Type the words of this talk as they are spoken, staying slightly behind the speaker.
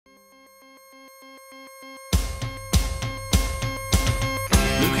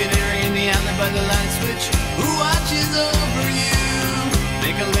by the light switch who watches over you.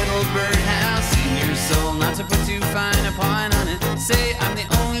 Make a little birdhouse in your soul, not to put too fine a point on it. Say I'm the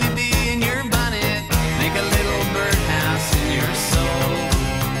only bee in your bonnet. Make a little birdhouse in your soul.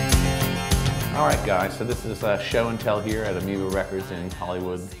 All right, guys, so this is a show and tell here at Amoeba Records in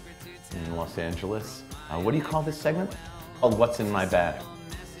Hollywood, in Los Angeles. What do you call this segment? Called What's in My Bag.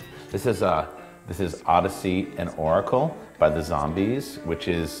 This is Odyssey and Oracle by the Zombies, which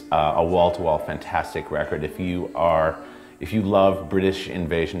is a wall-to-wall fantastic record. If you love British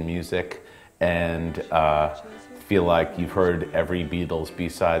invasion music and feel like you've heard every Beatles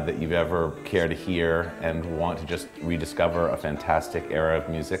B-side that you've ever cared to hear and want to just rediscover a fantastic era of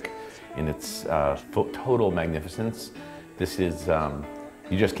music in its total magnificence, this is,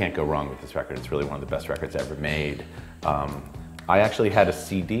 you just can't go wrong with this record. It's really one of the best records ever made. I actually had a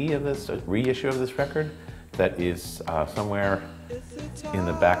CD of this, a reissue of this record, that is somewhere in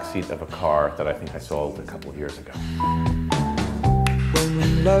the back seat of a car that I think I sold a couple of years ago.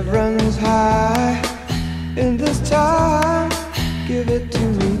 When love runs high, in this time, give it to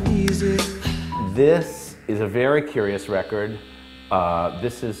me easy. This is a very curious record.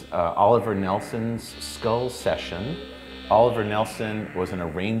 This is Oliver Nelson's Skull Session. Oliver Nelson was an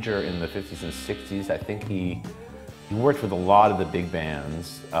arranger in the 50s and 60s. I think he worked with a lot of the big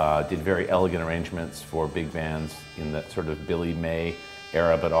bands, did very elegant arrangements for big bands in that sort of Billy May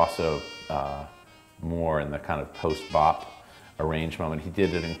era, but also more in the kind of post-bop arrangement. He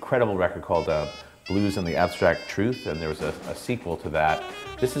did an incredible record called Blues and the Abstract Truth, and there was a sequel to that.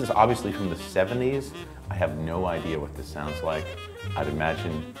 This is obviously from the 70s. I have no idea what this sounds like. I'd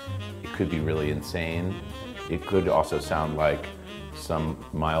imagine it could be really insane. It could also sound like some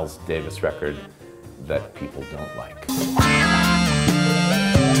Miles Davis record that people don't like.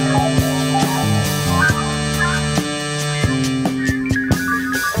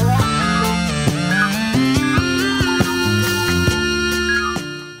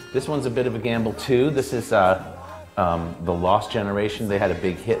 This one's a bit of a gamble too. This is The Lost Generation. They had a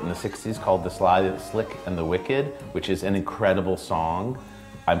big hit in the 60s called The Sly, the Slick, and the Wicked, which is an incredible song.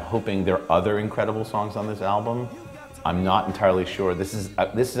 I'm hoping there are other incredible songs on this album. I'm not entirely sure. This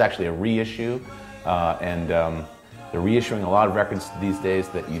is actually a reissue, and they're reissuing a lot of records these days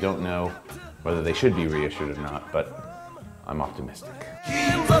that you don't know whether they should be reissued or not, but I'm optimistic.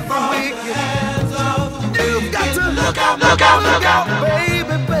 You've got to look out, look out, look out,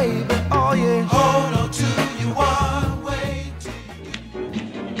 baby, baby, oh yeah. Hold on to you one way.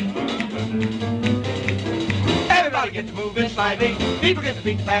 Everybody gets moving slightly, people get the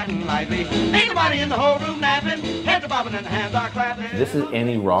feet fat and lively. Ain't nobody in the whole room napping, heads are bobbing and the hands are clapping. This is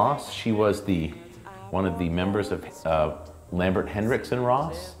Annie Ross. She was one of the members of Lambert Hendricks and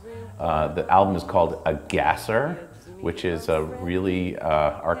Ross. The album is called A Gasser, which is a really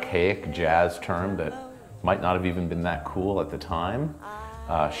archaic jazz term that might not have even been that cool at the time.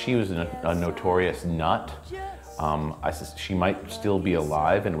 She was a notorious nut. She might still be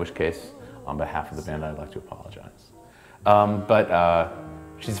alive, in which case, on behalf of the band, I'd like to apologize. But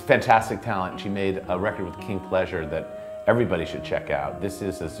she's a fantastic talent. She made a record with King Pleasure that everybody should check out. This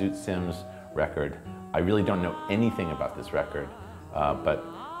is a Zoot Sims record. I really don't know anything about this record, but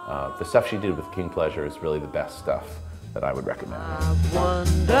the stuff she did with King Pleasure is really the best stuff that I would recommend. I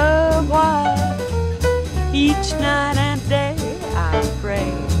wonder why each night and day I pray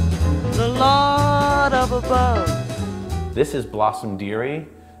the Lord of above. This is Blossom Dearie,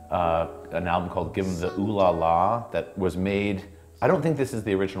 an album called Give 'Em the Ooh La La that was made. I don't think this is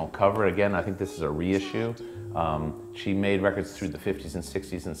the original cover. Again, I think this is a reissue. She made records through the 50s and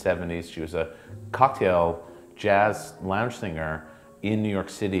 60s and 70s. She was a cocktail jazz lounge singer in New York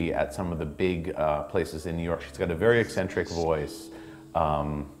City at some of the big places in New York. She's got a very eccentric voice.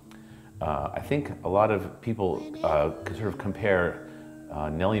 I think a lot of people could sort of compare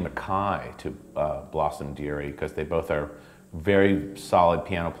Nellie McKay to Blossom Dearie because they both are very solid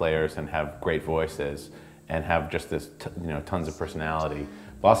piano players and have great voices and have just this, tons of personality.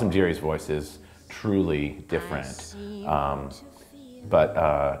 Blossom Dearie's voice is truly different,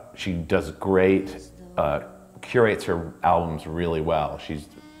 but she does great. Curates her albums really well.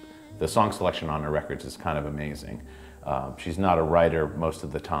 The song selection on her records is kind of amazing. She's not a writer most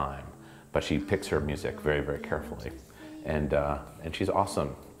of the time, but she picks her music very, very carefully. And she's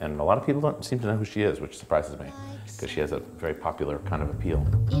awesome. And a lot of people don't seem to know who she is, which surprises me, because she has a very popular kind of appeal.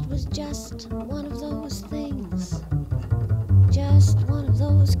 It was just one of those things, just one of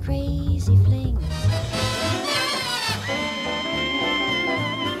those crazy flings.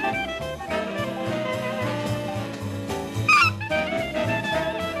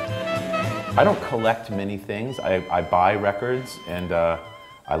 I don't collect many things. I buy records, and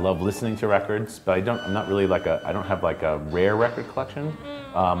I I love listening to records, but I'm not really like I don't have like a rare record collection.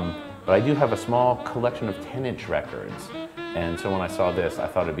 But I do have a small collection of 10-inch records. And so when I saw this, I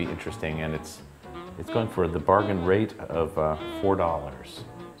thought it'd be interesting, and it's going for the bargain rate of $4.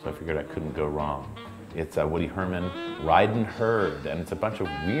 So I figured I couldn't go wrong. It's Woody Herman, Ridin' Herd, and it's a bunch of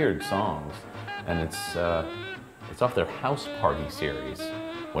weird songs. And it's off their House Party series,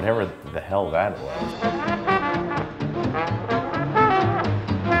 whatever the hell that was.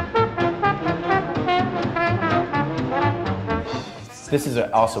 This is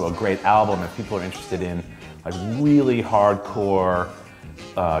also a great album if people are interested in like really hardcore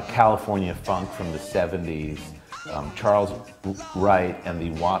California funk from the 70s. Charles Wright and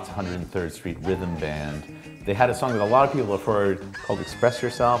the Watts 103rd Street Rhythm Band. They had a song that a lot of people have heard called Express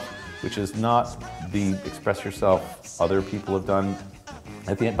Yourself, which is not the Express Yourself other people have done.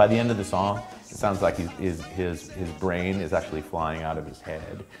 By the end of the song, it sounds like his brain is actually flying out of his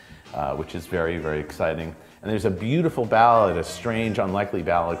head, which is very, very exciting. And there's a beautiful ballad, a strange, unlikely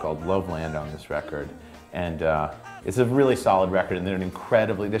ballad called Loveland on this record. And it's a really solid record, and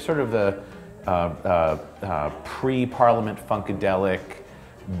they're sort of the pre-Parliament Funkadelic,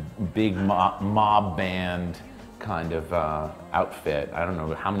 big mob band kind of outfit. I don't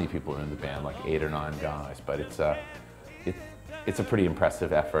know how many people are in the band, like 8 or 9 guys, but it's a pretty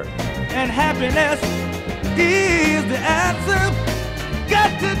impressive effort. And happiness is the answer.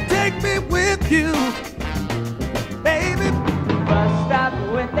 Got to take me with you, baby. Bus stop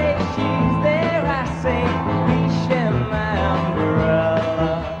with a cheese there, I say, we share my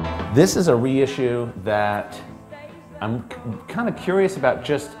umbrella. This is a reissue that I'm kind of curious about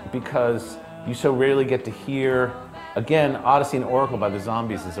just because you so rarely get to hear. Again, Odyssey and Oracle by the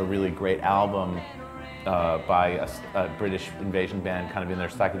Zombies is a really great album by a British invasion band kind of in their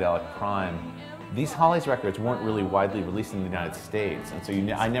psychedelic prime. These Hollies records weren't really widely released in the United States, and so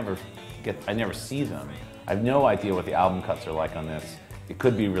I never see them. I have no idea what the album cuts are like on this. It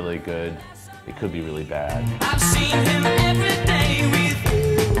could be really good, it could be really bad. I've seen him every day with you.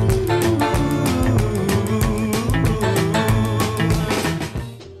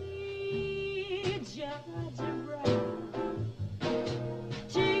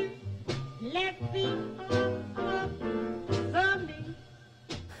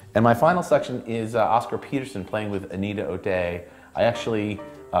 And my final section is Oscar Peterson playing with Anita O'Day. I actually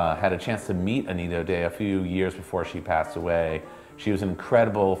had a chance to meet Anita O'Day a few years before she passed away. She was an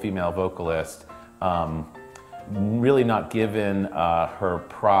incredible female vocalist, really not given her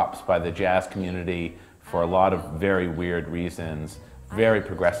props by the jazz community for a lot of very weird reasons. Very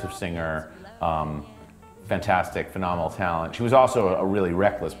progressive singer, fantastic, phenomenal talent. She was also a really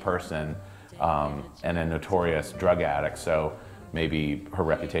reckless person and a notorious drug addict, so maybe her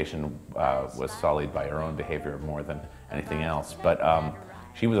reputation was sullied by her own behavior more than anything else. But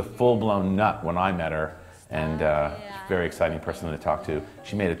she was a full-blown nut when I met her, and a very exciting person to talk to.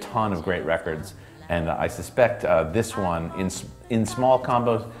 She made a ton of great records, and I suspect this one, in small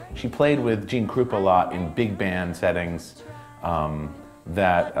combos, she played with Gene Krupa a lot in big band settings.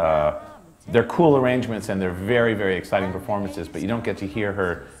 They're cool arrangements and they're very, very exciting performances, but you don't get to hear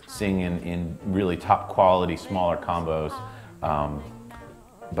her sing in really top quality, smaller combos.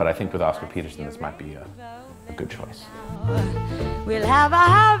 But I think with Oscar Peterson, this might be a good choice. We'll have a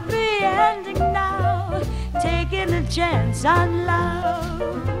happy ending now, taking a chance on love.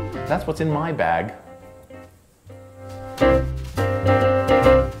 That's what's in my bag.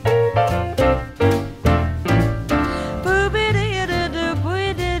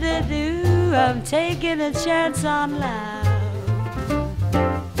 I'm taking a chance on love.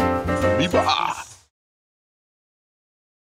 Amoeba.